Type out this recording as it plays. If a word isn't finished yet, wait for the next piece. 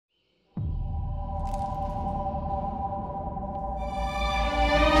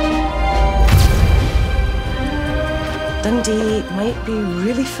D&D might be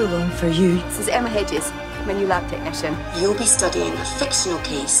really full on for you. This is Emma Hedges, my new lab technician. You'll be studying a fictional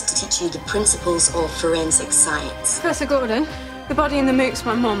case to teach you the principles of forensic science. Professor Gordon, the body in the mook's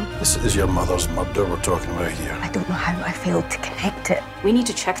my mum. This is your mother's murder we're talking about here. I don't know how I failed to connect it. We need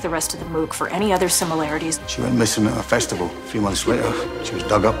to check the rest of the mook for any other similarities. She went missing at a festival. A few months later, she was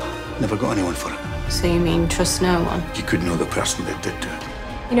dug up. Never got anyone for it. So you mean trust no one? You could know the person that did it.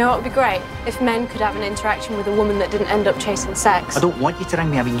 You know what would be great? If men could have an interaction with a woman that didn't end up chasing sex. I don't want you to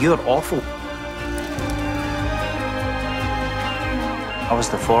ring me. I mean, you're awful. I was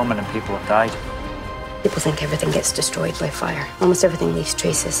the foreman and people have died. People think everything gets destroyed by fire. Almost everything leaves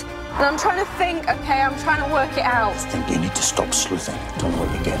traces. And I'm trying to think, okay? I'm trying to work it out. I think you need to stop sleuthing. Don't know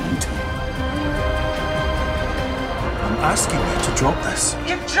what you're getting into. I'm asking you to drop this.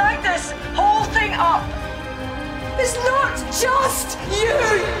 You've dragged this whole thing up. It's not just you.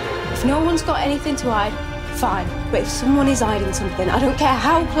 If no one's got anything to hide, fine. But if someone is hiding something, I don't care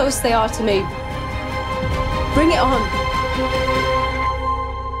how close they are to me. Bring it on.